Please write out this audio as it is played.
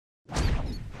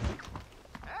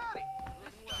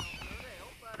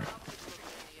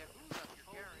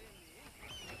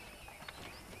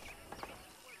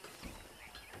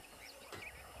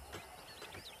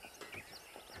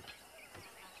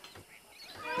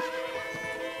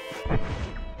Those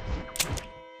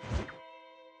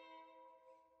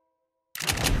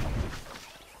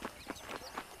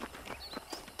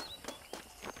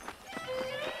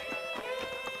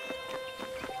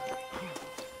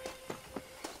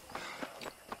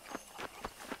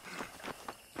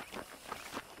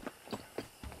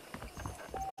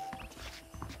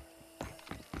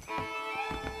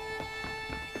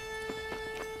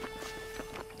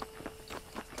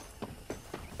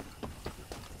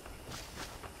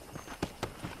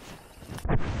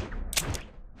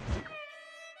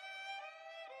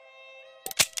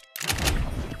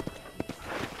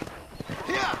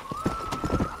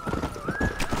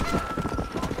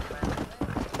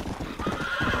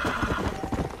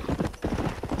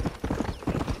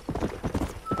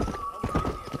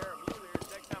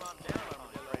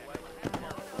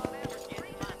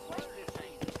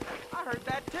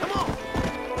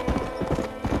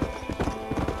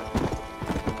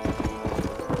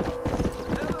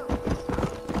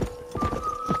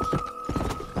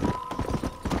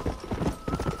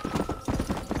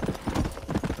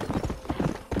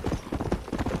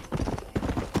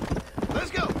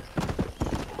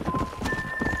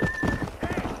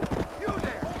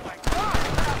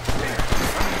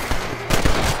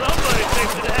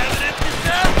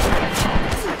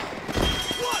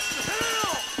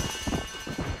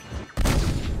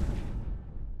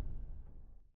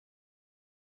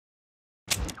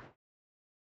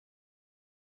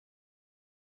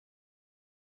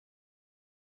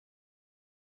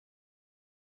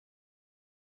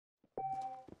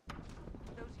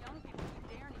young people keep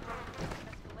daring to go to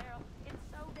Mescalero. It's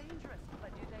so dangerous.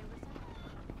 But do they listen?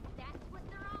 That's what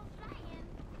they're all saying.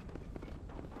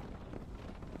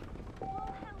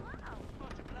 Well, hello.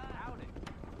 Howdy.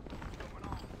 What's going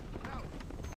on? No.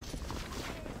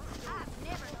 I've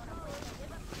never known a place to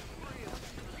live up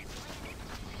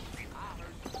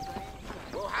to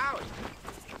the Well, howdy.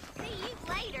 See you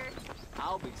later.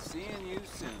 I'll be seeing you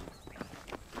soon.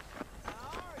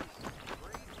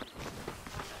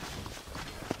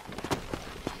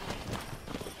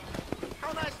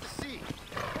 How nice to see you.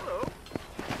 Hello.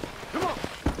 Come on.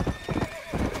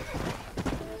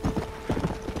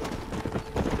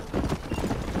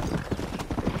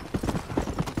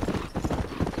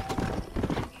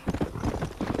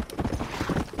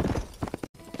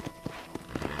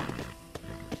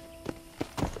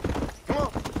 Come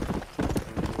on.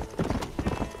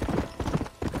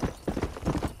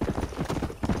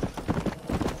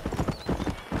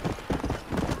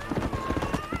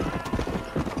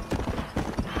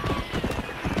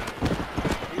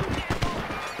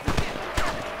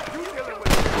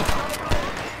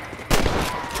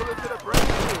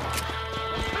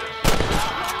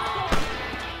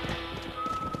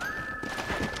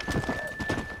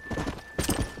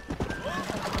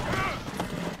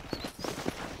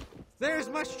 There's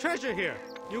much treasure here.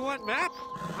 You want map?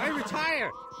 I retire.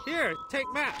 Here, take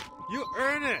map. You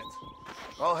earn it.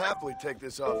 I'll happily take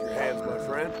this off your hands, my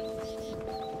friend.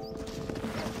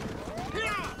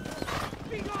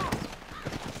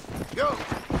 Go!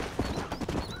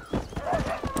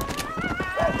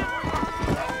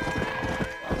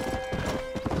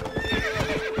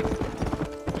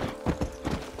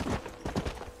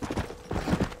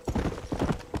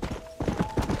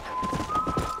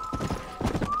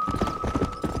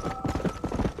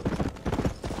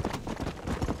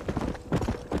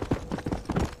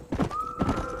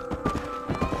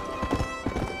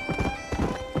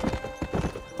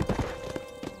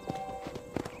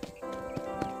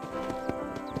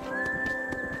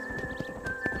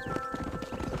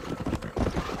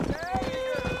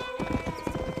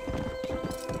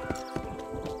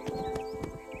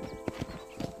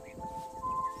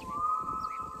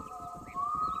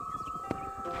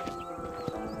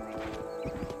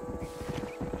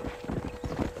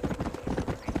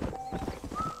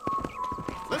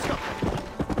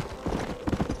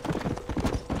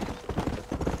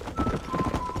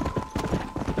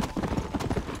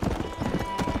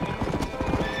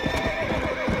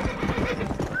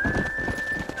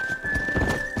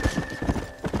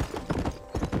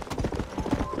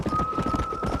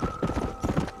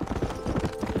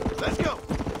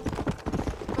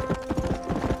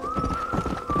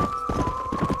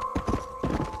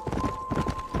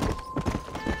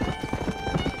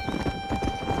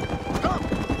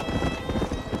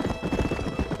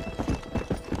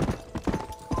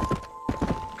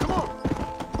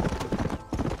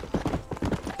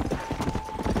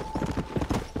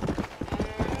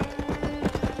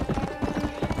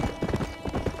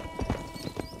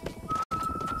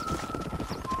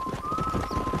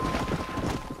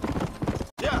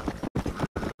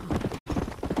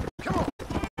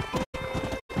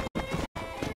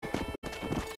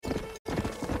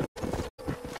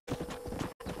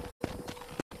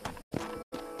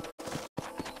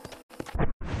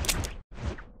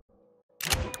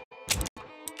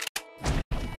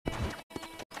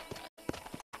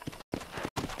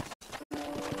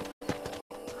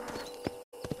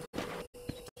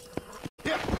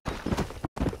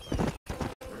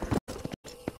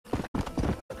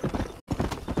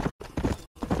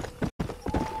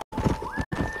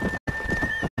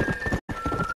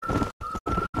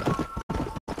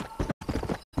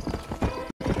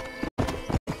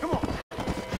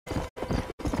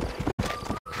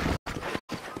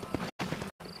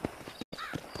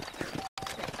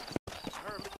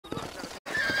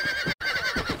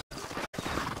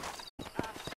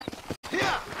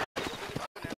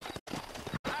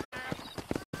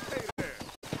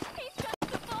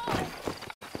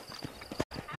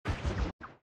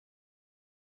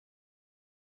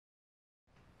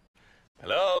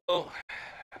 Hello?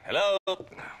 Hello?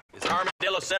 It's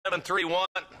Armadillo 731.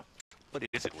 What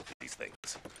is it with these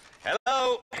things?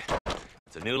 Hello?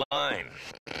 It's a new line.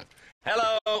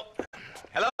 Hello?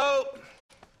 Hello?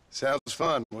 Sounds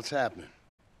fun. What's happening?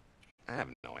 I have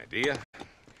no idea.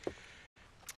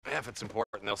 If it's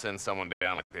important, they'll send someone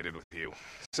down like they did with you.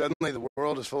 Suddenly the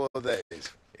world is full of theys.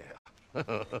 Yeah.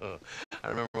 I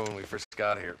remember when we first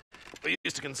got here. We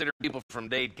used to consider people from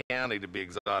Dade County to be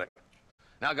exotic.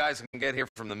 Now guys can get here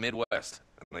from the Midwest,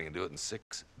 and they can do it in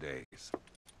 6 days.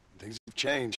 Things have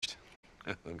changed.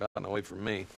 They've gotten away from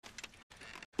me.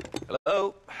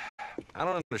 Hello? I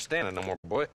don't understand it no more,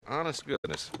 boy. Honest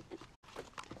goodness.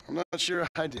 I'm not sure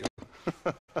I do.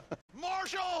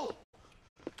 Marshall!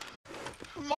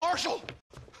 Marshall!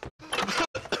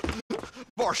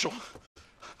 Marshall!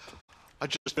 I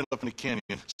just been up in the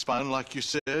canyon, spying like you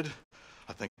said.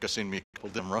 I think I seen me a couple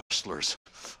of them rustlers.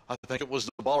 I think it was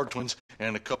the Ballard twins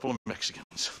and a couple of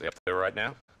Mexicans. They up there right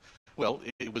now? Well,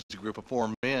 it was a group of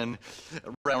 4 men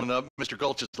rounding up Mr.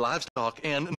 Gulch's livestock,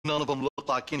 and none of them looked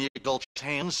like any of Gulch's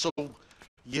hands, so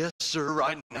yes, sir,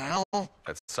 right now.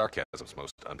 That sarcasm's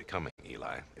most unbecoming,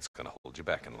 Eli. It's gonna hold you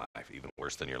back in life, even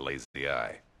worse than your lazy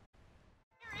eye.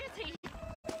 Where is he?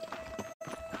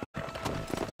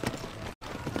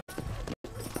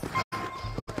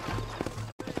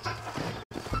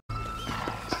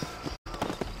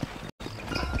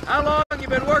 How long you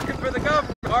been working for the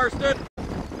government, Marston?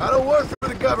 I don't work for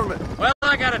the government. Well,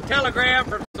 I got a telegram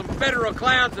from some federal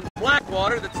clowns in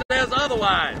Blackwater that says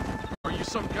otherwise. Are you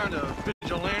some kind of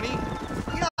vigilante?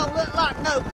 You don't look like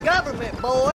no government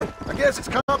boy. I guess it's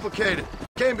complicated.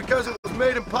 Came because it was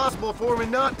made impossible for me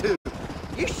not to.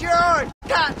 You sure are a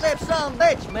tight-lipped son of a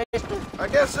bitch, mister. I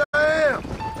guess I am.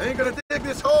 I ain't gonna dig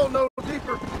this hole no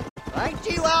deeper. Ain't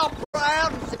you all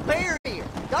proud and superior?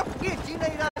 Don't forget you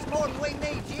need us more than we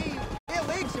need you. Bill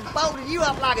Wilson folded you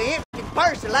up like an empty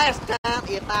purse the last time,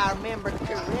 if I remember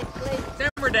correctly.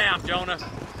 Simmer down, Jonah.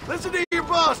 Listen to your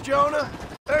boss, Jonah.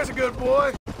 There's a good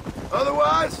boy.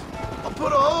 Otherwise, I'll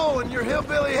put a hole in your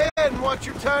hillbilly head and watch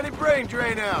your tiny brain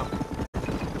drain out.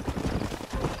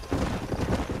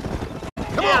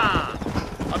 Come on!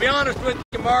 I'll be honest with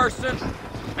you, Marston.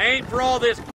 I ain't for all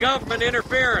this government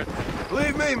interference.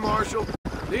 Believe me, Marshal,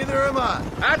 neither am I.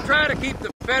 I try to keep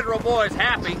the federal boys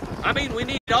happy. I mean, we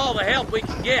need all the help we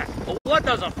can get. But what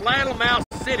does a flannel-mouthed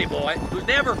city boy who's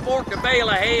never forked a bale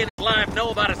of hay in his life know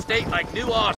about a state like New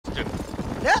Austin?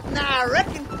 Nothing, I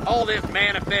reckon. All this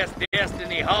manifest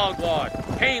destiny hogwash,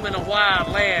 taming a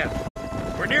wild land.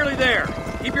 We're nearly there.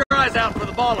 Keep your eyes out for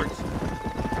the Ballards.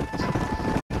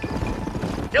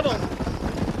 Come on.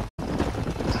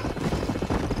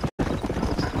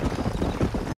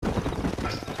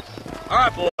 All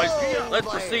right, boys. Let's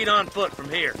proceed on foot from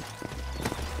here.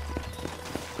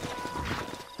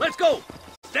 Let's go.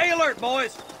 Stay alert,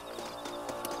 boys.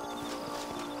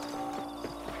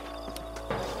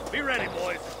 Be ready,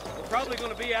 boys. We're probably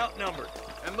going to be outnumbered.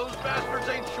 And those bastards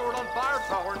ain't short on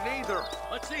firepower, neither.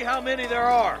 Let's see how many there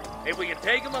are. If we can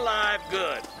take them alive,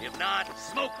 good. If not,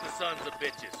 smoke the sons of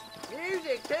bitches.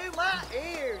 Music to my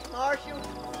ears, Marshal.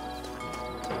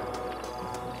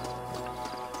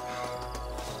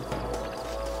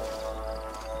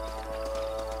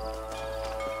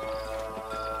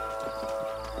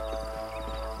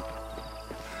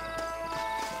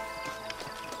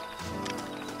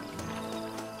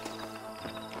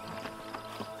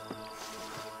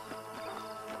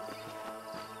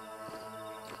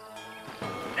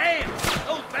 Damn!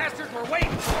 Those bastards were waiting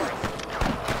for us.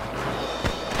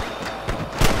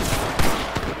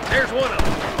 There's one of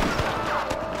them.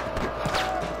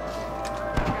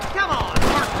 Come on,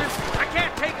 Marston. I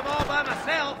can't take them all by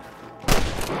myself.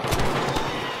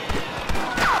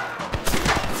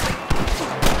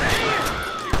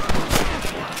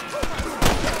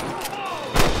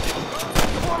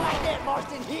 More like that,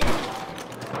 Marston, here.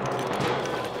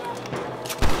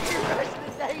 The rest of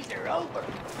the days are over.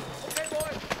 Okay,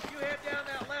 boys, you head down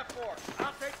that left fork.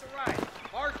 I'll take the right.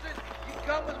 Marston, you can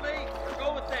come with me or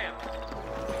go with them.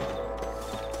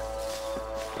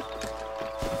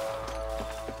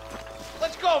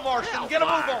 Let's go, Marston. Get a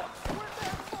move on.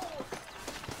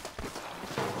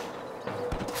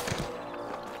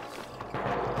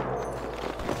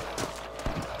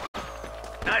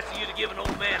 Nice of you to give an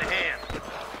old man a hand.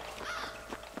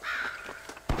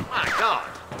 My God.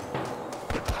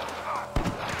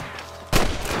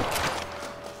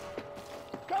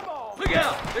 Look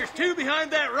out! There's two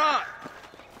behind that rock.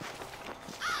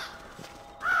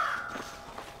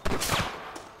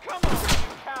 Come on,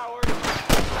 you coward.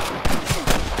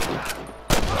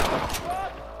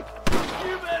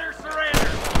 You better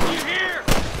surrender. You hear?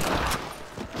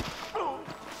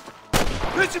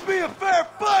 This would be a fair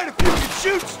fight if you could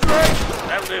shoot straight!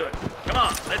 That'll do it. Come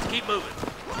on, let's keep moving.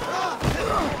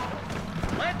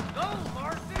 Let's go,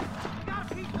 Marston. We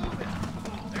gotta keep moving.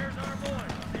 There's our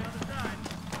boys on the other side.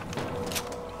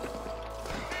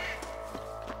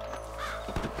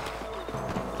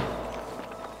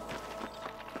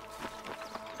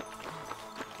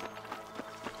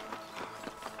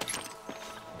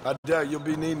 I doubt you'll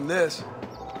be needing this.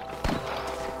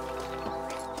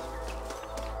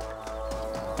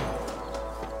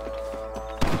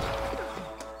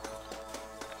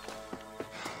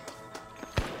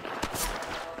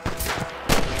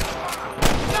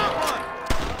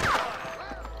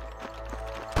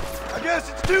 I guess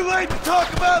it's too late to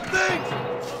talk about things!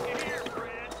 Look here,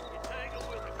 Fred. You tangled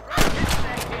with a crowd. Get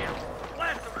back here.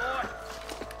 Blast him, boy.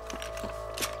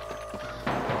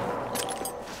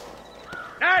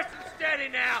 Nice and steady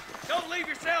now. Don't leave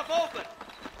yourself open.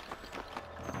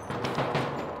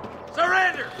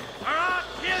 Surrender, or I'll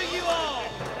kill you all.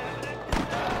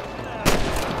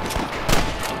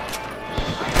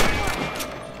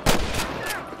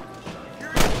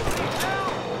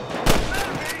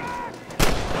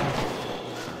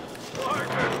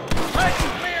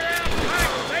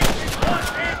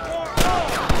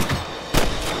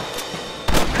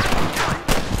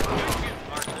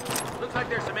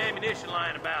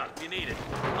 Lying about if you need it.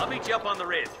 I'll meet you up on the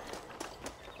ridge.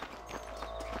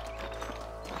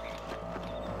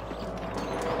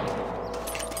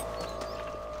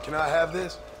 Can I have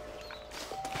this?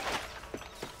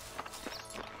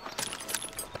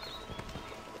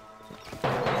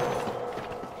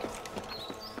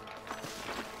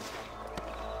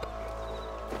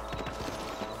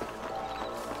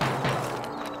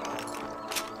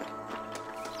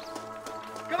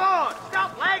 Come on!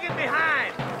 Stop lagging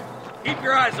behind! Keep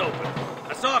your eyes open.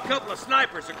 I saw a couple of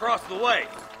snipers across the way.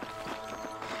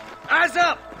 Eyes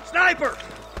up! Sniper!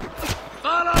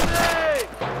 Follow me!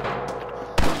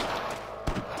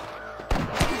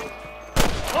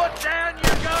 Put down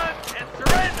your gun and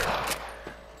surrender!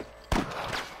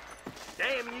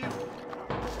 Damn you!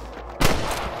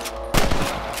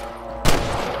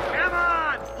 Come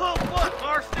on! Pull foot,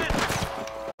 Marston!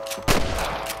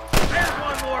 There's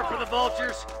one more for the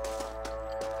vultures.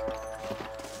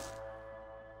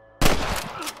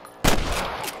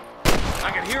 I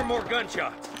can hear more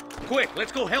gunshots. Quick,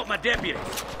 let's go help my deputies.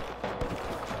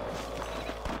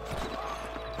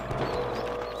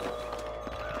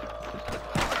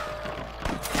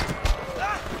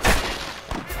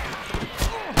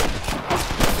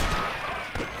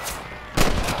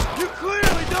 You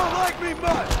clearly don't like me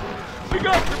much! We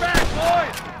got your back,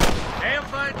 boys! Damn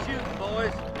fine shooting,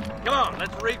 boys. Come on,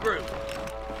 let's regroup.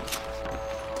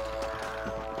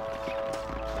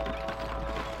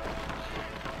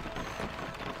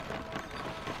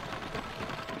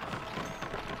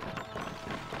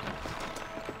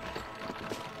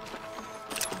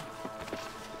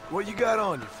 What you got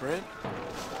on you, friend?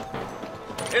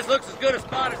 This looks as good a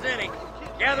spot as any.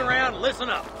 Gather around and listen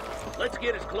up. Let's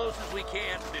get as close as we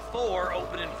can before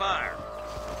opening fire.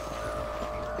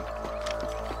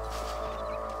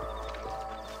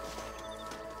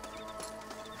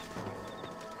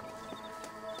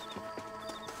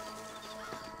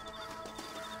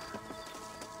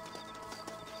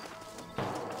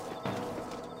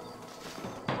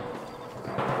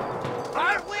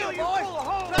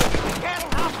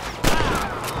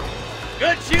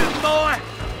 Good shooting, boy!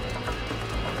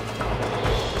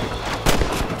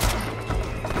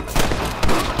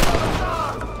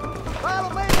 Follow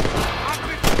me!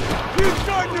 You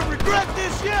starting to regret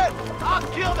this yet? I'll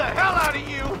kill the hell out of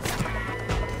you!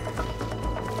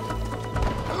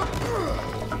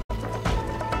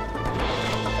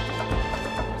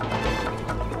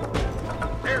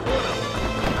 There's one of them.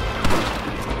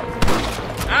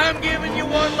 I'm giving you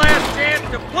one last chance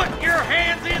to put your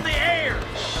hands in the air.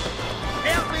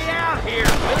 Help me out here,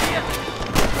 will you?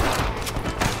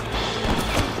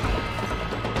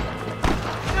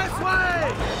 This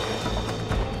way!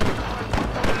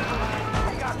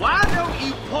 Why don't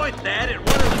you point that at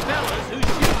one of the fellas who's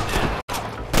shooting at us?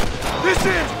 This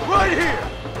ends right here!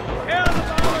 Tell the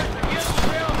ballers to get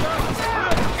themselves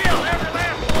up. We'll kill every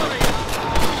last one of you.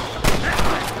 That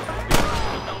way.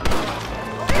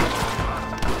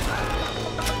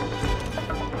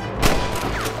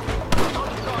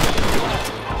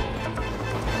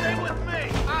 Stay with me.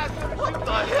 What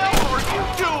the hell are you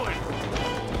doing?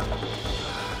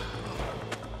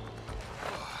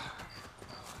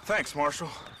 Thanks, Marshal.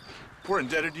 We're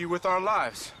indebted to you with our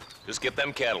lives. Just get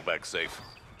them cattle back safe.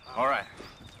 All right.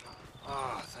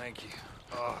 Oh, thank you.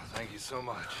 Oh, thank you so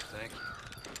much. Thank you.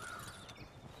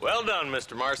 Well done,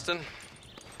 Mr. Marston.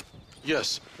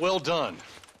 Yes, well done.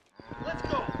 Let's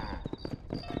go.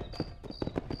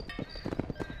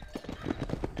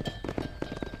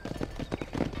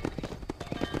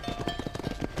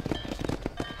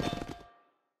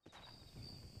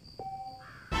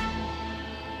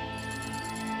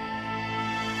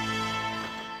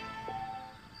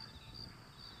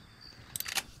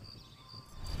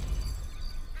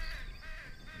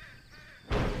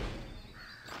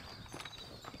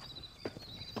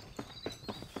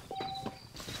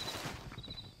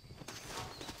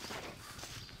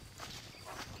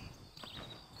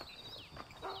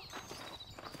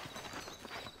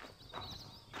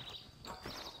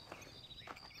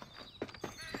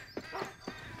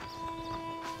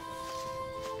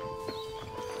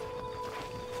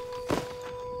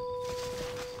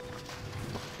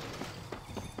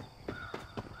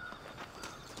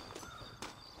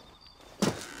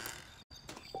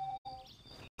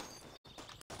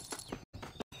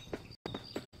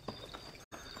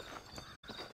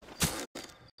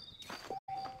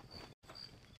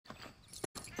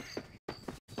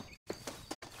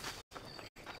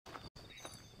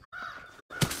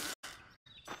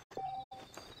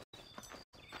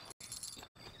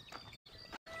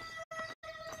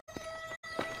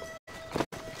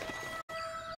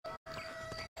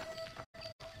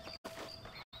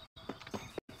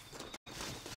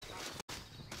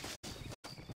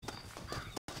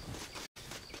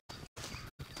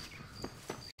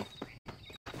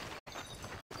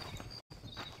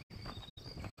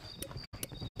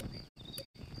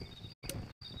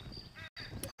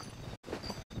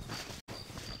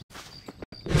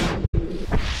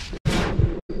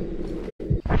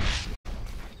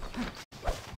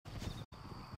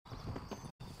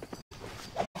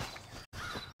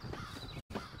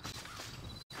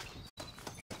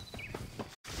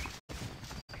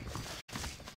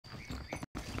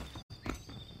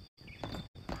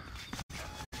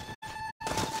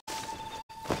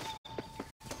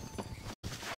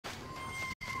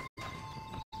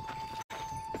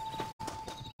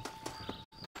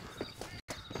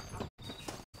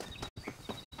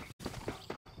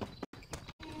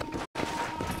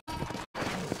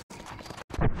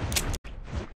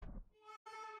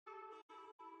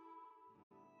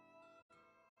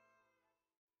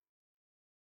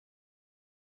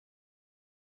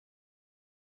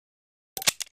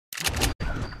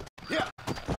 Yeah.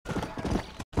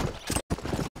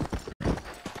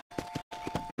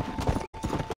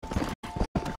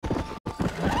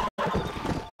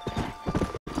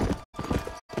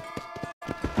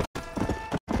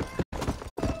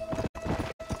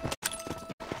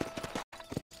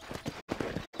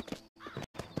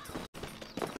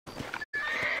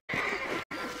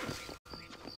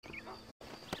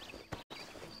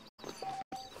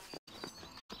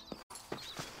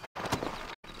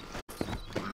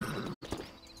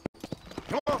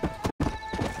 Come on.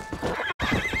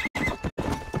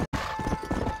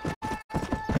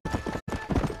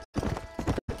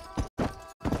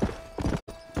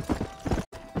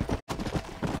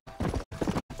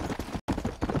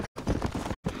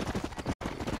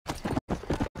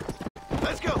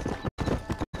 Let's go.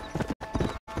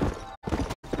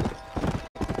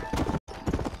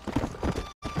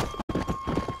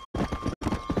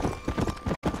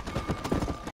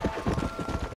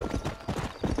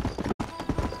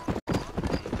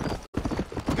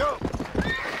 Go.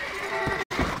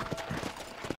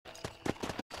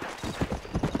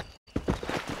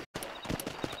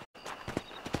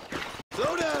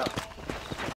 Slow down.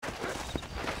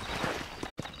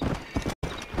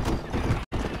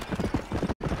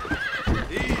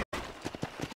 Easy.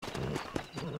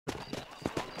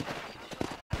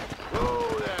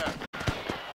 Whoa there.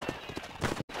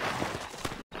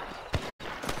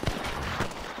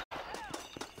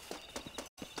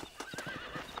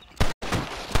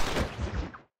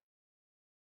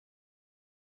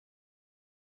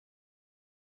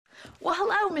 Well,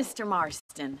 hello, Mr.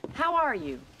 Marston. How are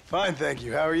you? Fine, thank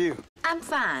you. How are you? I'm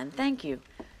fine, thank you.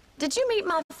 Did you meet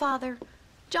my father?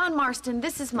 John Marston,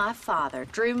 this is my father,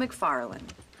 Drew McFarland.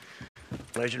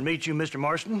 Pleasure to meet you, Mr.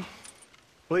 Marston.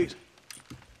 Please.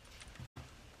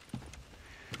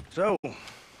 So,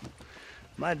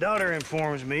 my daughter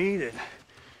informs me that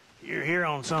you're here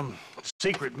on some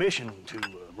secret mission to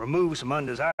remove some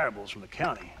undesirables from the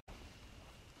county.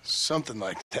 Something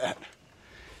like that.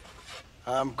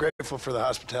 I'm grateful for the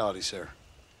hospitality, sir.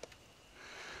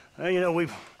 Well, you know,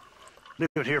 we've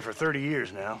lived here for 30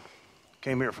 years now.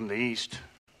 Came here from the east.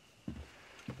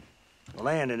 The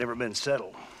land had never been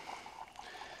settled.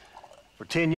 For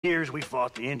 10 years, we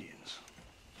fought the Indians.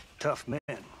 Tough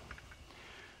men.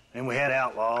 Then we had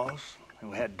outlaws,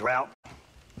 and we had drought,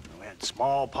 and we Had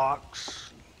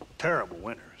smallpox, terrible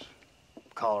winters,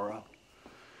 cholera.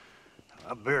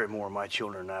 I buried more of my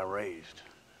children than I raised.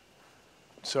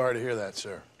 Sorry to hear that,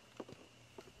 sir.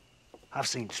 I've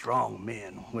seen strong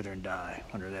men wither and die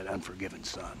under that unforgiving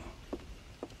sun.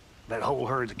 That whole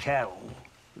herds of cattle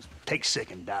just take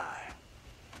sick and die.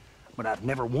 But I've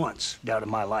never once doubted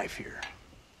my life here.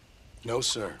 No,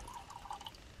 sir.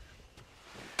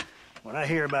 When I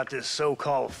hear about this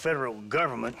so-called federal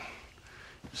government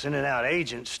sending out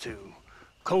agents to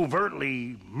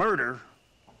covertly murder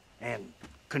and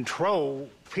control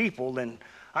people, then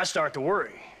I start to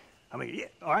worry. I mean, yeah,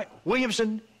 all right,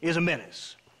 Williamson is a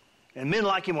menace, and men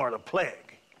like him are the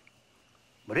plague.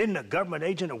 But isn't a government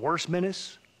agent a worse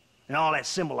menace? And all that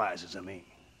symbolizes, I mean.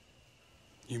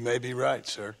 You may be right,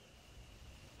 sir.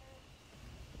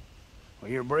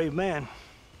 Well, you're a brave man.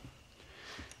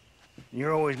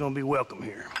 You're always gonna be welcome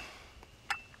here.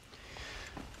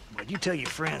 But you tell your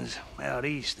friends out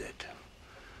east that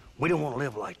we don't want to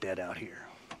live like that out here.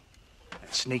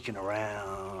 That sneaking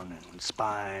around and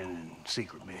spying and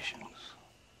secret missions.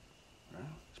 Right?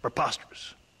 It's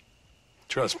preposterous.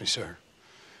 Trust me, sir.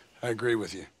 I agree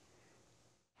with you.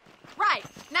 Right.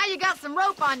 Now you got some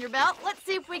rope on your belt. Let's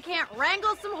see if we can't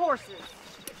wrangle some horses.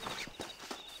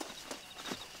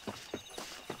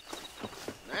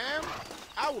 Ma'am,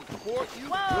 I would court you.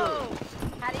 Whoa!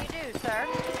 How do you do, sir?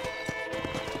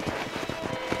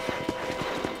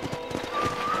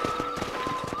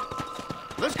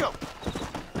 Let's go.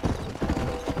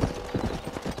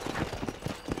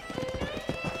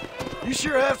 You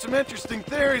sure have some interesting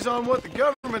theories on what the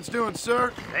government's doing,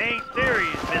 sir. They ain't theories,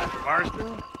 Mr.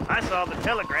 Marston. I saw the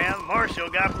telegram Marshall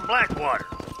got from Blackwater.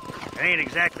 It ain't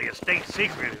exactly a state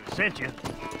secret who sent you.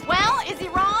 Well, is he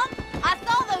wrong? I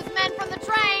saw those men from the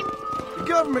train. The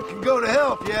government can go to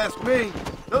hell if you ask me.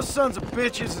 Those sons of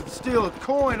bitches would steal a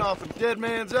coin off a dead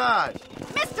man's eyes.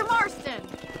 Mr. Marston!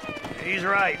 He's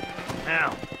right.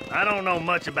 Now, I don't know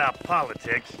much about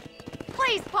politics.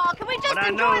 Please, Paul, can we just but I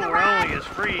enjoy know the we're ride? only as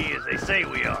free as they say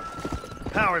we are.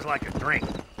 Power's like a drink.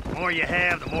 The more you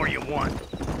have, the more you want.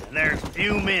 And there's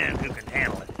few men who can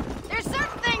handle it. There's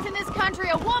certain things in this country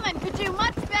a woman could do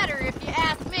much better, if you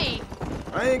ask me.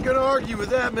 I ain't gonna argue with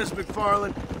that, Miss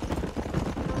McFarland.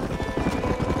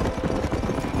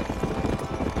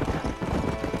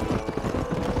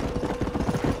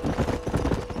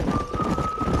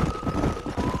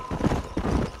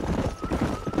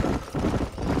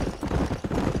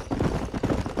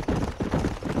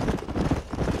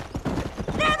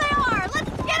 There they are! Let's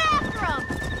get after them!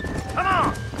 Come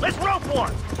on, let's rope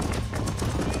one!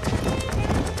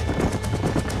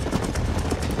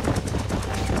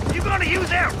 You gonna use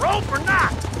that rope or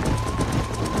not?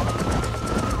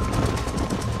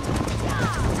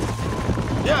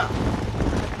 Yeah.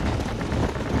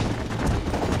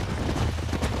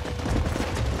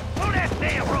 Throw that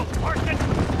damn rope, Marston!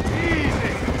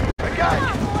 Easy. I got you.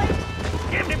 Come on, boys!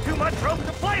 Giving him too much rope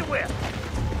to play with.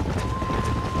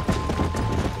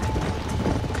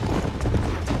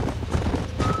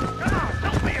 Come on,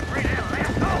 don't be afraid of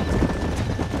that. Go!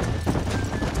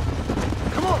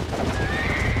 Come on.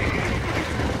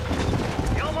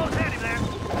 You almost had him there.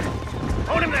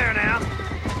 Hold him there now.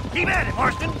 Keep at it,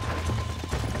 Marston.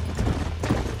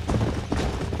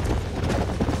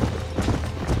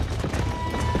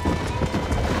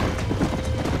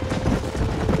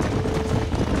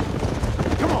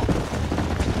 Come on.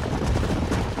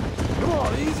 Come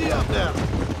on, easy up now.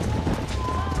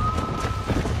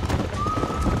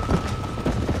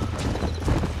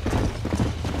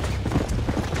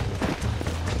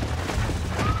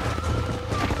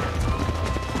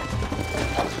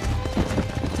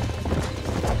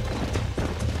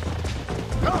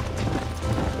 Come.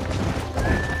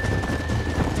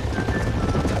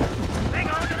 Hang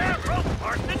on to that rope,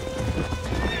 Marston.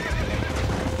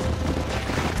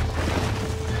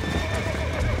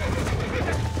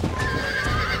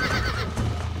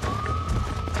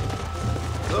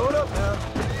 Load up now.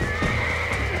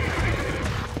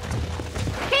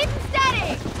 Keep them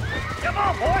steady! Come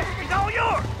on, boy. It's all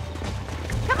yours.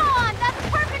 Come on, that's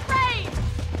perfect range!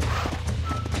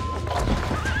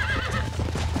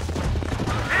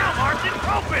 Now, Marston,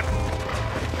 rope him.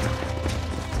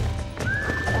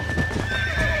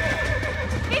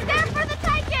 He's there for the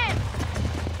taking!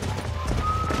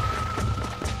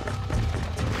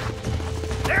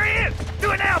 There he is.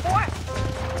 Do it now, boy.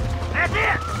 That's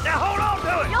it. Now hold on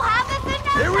to it. You'll have this in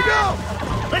no Here we time.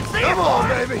 go. Let's see Come it, on,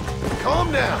 boy. baby.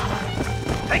 Calm down.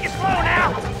 Take it slow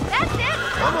now. That's it!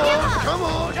 Come Don't give on, up. come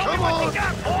on, Show me come what on. you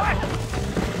got, boy.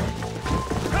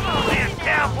 Come on, then,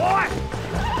 cowboy.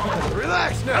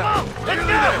 Relax now. Come on, let's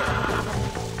Nearly go. there.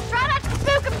 Try not to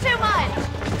spook him too much!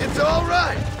 It's all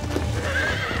right.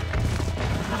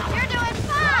 You're doing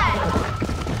fine.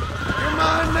 You're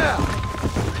mine now.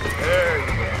 There you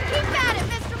go. Keep at it,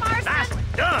 Mr. Marston. Nicely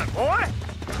done, boy.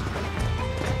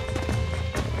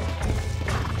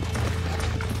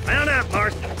 Mount up,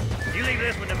 Marston. You leave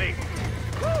this one to me.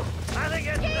 Whew. I think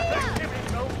that's enough activity for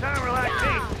an old-timer like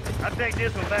me. I'll take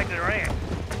this one back to the ranch.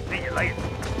 See you later.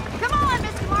 Come on,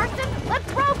 Mr. Marston.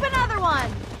 Let's rope another one.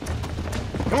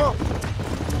 Come on.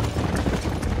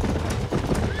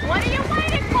 What are you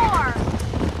waiting for?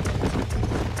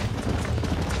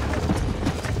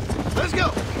 Let's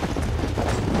go.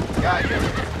 Got you.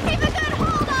 Keep a good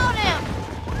hold on him.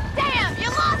 Damn, you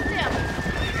lost him.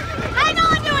 Hang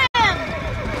on to him.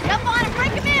 Jump on and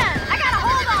bring him in. I got a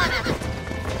hold on him.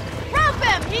 Rope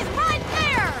him. He's right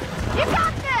there. You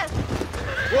got this.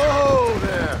 Whoa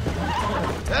there.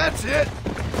 That's it.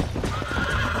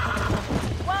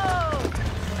 Whoa.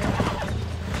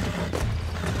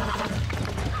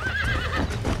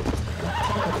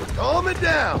 Calm it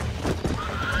down.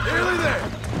 Nearly there.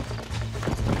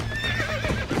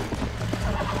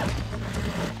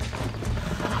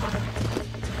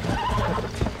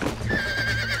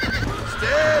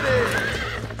 Steady.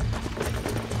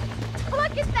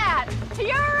 Look at that.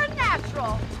 You're a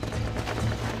natural.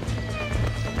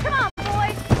 Come on,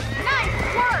 boys. Nice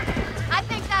work. I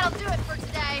think that'll do it for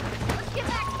today. Let's get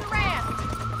back to the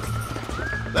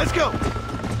ranch. Let's go.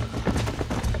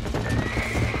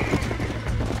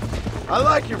 I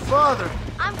like your father.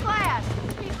 I'm glad.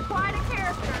 He's quite a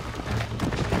character.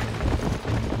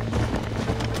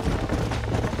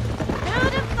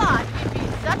 Who'd have thought you'd be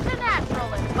such a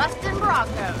natural in busting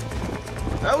broncos?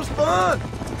 That was fun.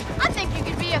 I think you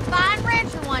could be a fine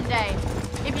rancher one day,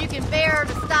 if you can bear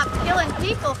to stop killing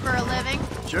people for a living.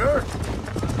 Sure.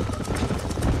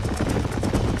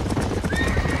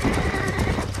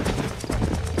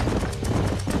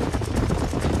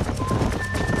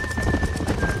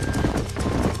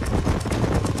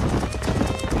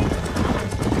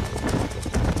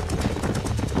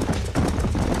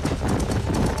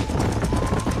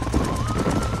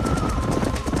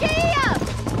 Giddy up!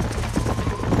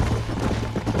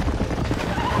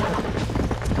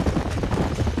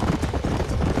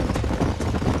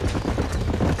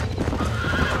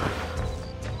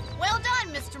 Well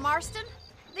done, Mr. Marston.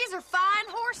 These are fine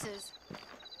horses.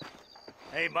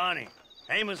 Hey, Bonnie.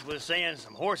 Amos was saying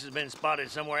some horses been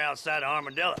spotted somewhere outside of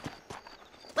Armadillo.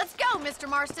 Let's go, Mr.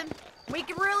 Marston. We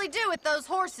can really do with those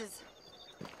horses.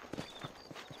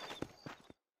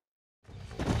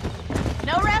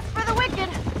 No rest for the wicked.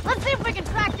 Let's see if we can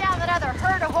track down that other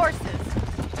herd of horses.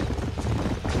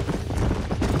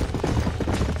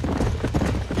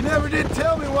 You never did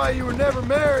tell me why you were never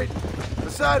married.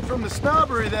 Aside from the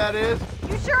snobbery, that is.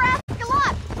 You sure ask a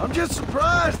lot. I'm just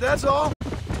surprised, that's all.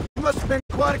 You must have been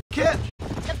quite a catch.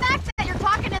 The fact that you're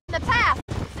talking in the past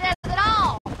says it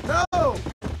all. No,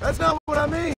 that's not what I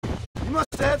mean. You must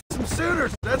have had some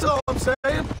suitors, that's all I'm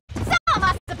saying. Some,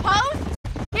 I suppose.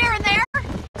 Here and there.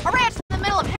 A ranch in the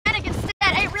middle of Hennigan's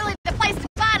Stead ain't really the place to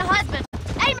find a husband.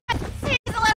 Amos,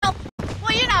 he's a little,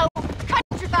 well, you know,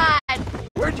 countrified.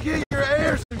 Where'd you get your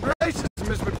airs and graces,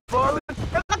 Miss McFarland?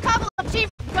 From a couple of chief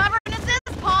governesses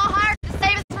Paul hired to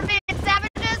save us from being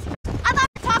savages. I'd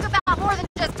like to talk about more than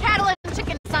just cattle and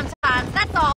chickens sometimes,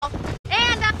 that's all.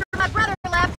 And after my brother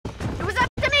left, it was up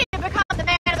to me to become the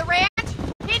man of the ranch.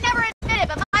 He never admitted,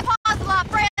 but my pa's a lot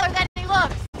frailer than he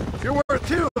looks. You're worth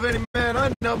two of any man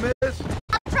I know, miss.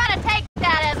 I'll try to take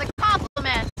that as a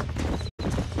compliment.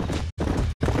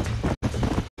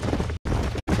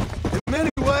 In many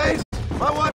ways,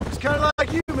 my wife is kind of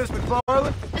like you, Miss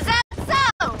McFarland. Is that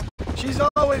so? She's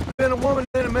always been a woman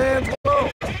in a man's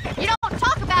world. You don't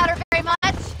talk about her very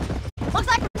much. Looks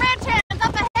like the ranch hand's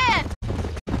up ahead.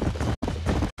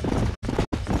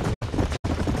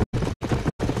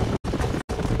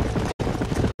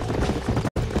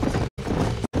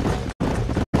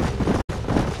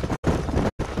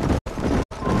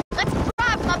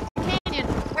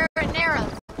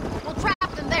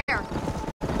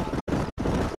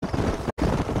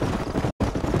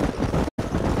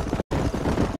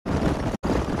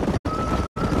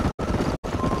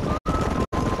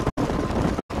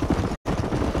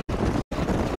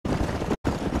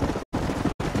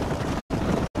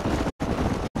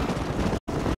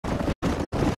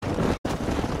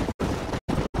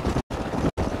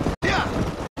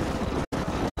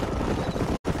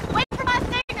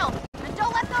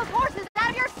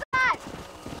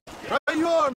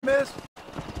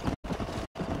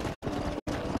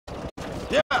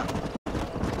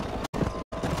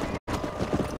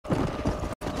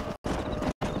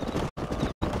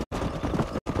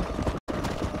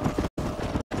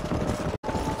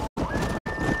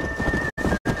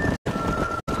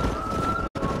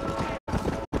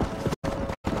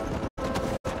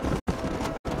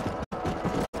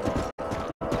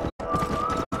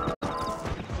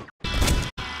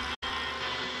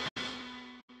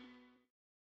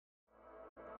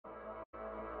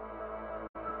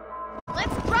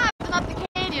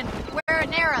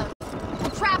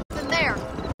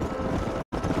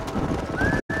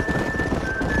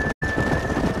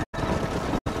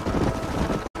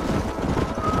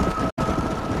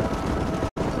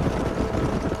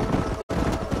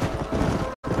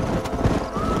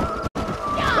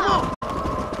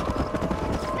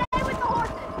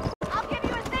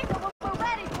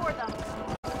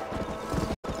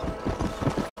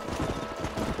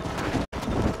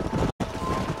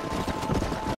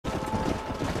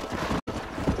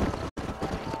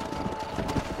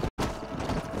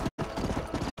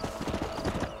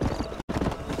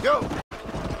 Go!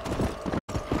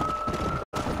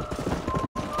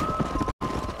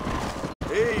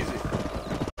 Easy.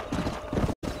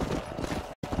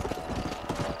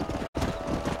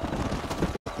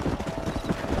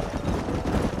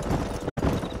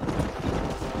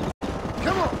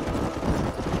 Come on!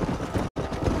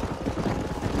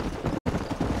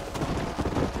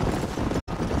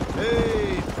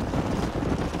 Hey!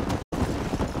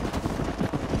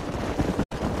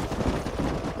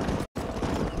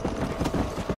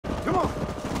 Come on!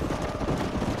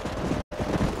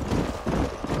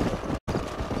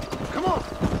 Come on!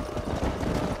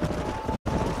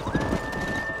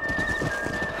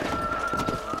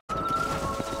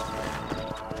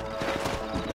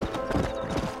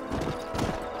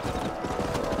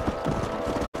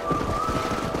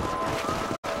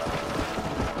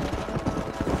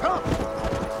 Come!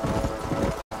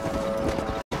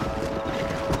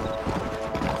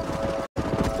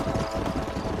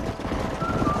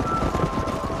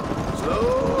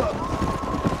 Slow up.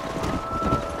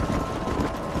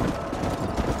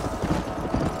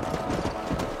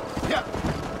 Yeah.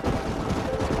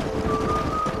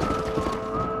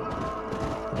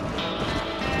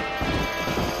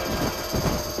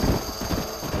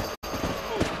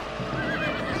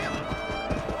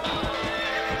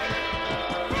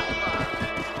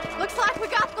 Looks like we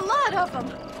got the lot of them.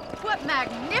 What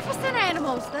magnificent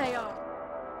animals they are.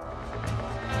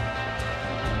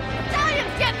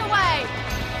 Stallion's getting away!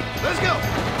 Let's go!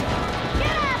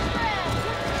 Get after it!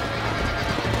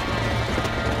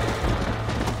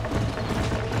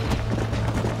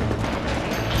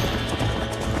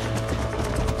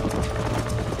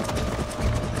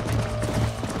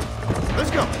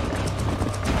 Let's go!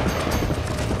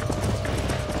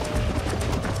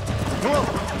 Come on!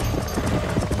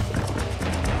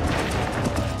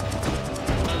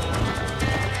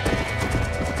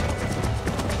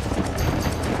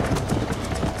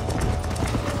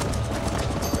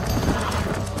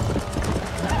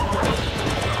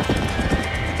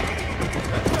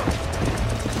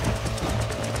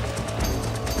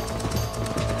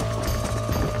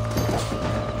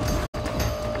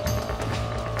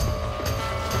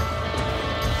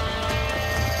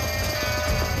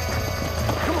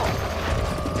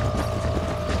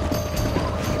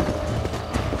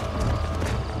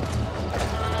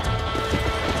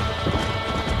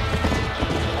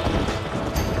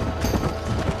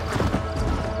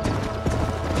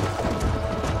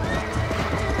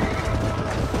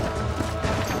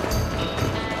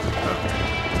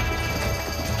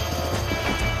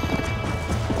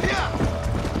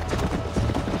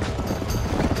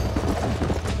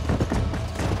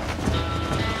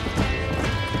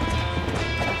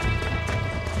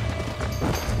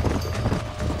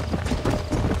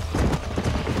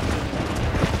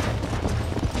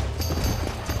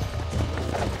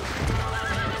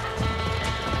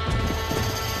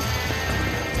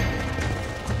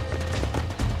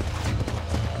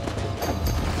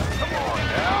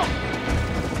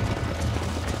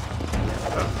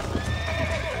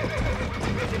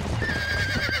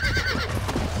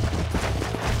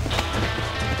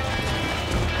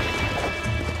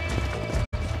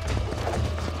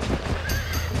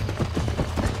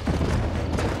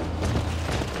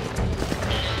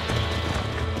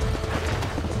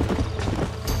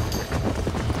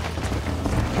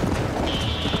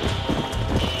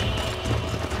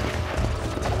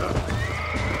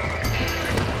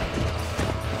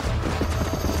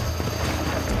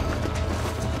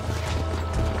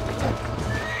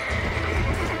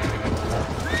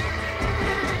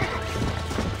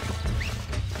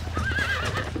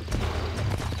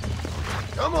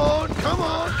 Come on, come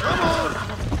on, come on!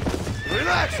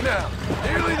 Relax now.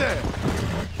 Nearly there.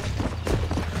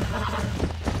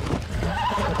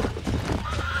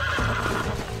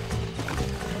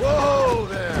 Whoa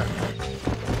there.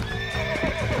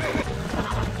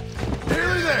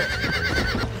 Nearly there.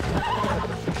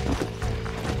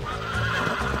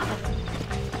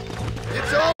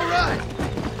 It's all right.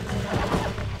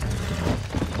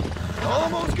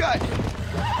 Almost got you.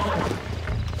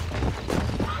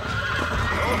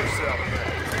 Hold yourself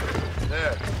there.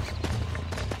 There.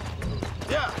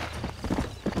 Yeah.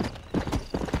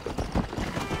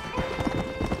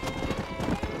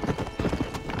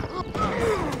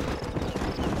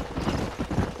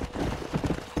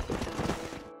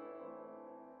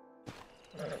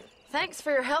 Thanks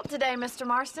for your help today, Mr.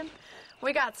 Marston.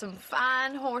 We got some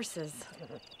fine horses.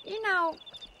 You know,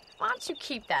 why don't you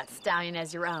keep that stallion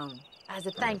as your own, as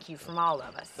a thank you from all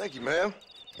of us? Thank you, ma'am.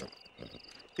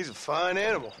 He's a fine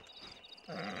animal.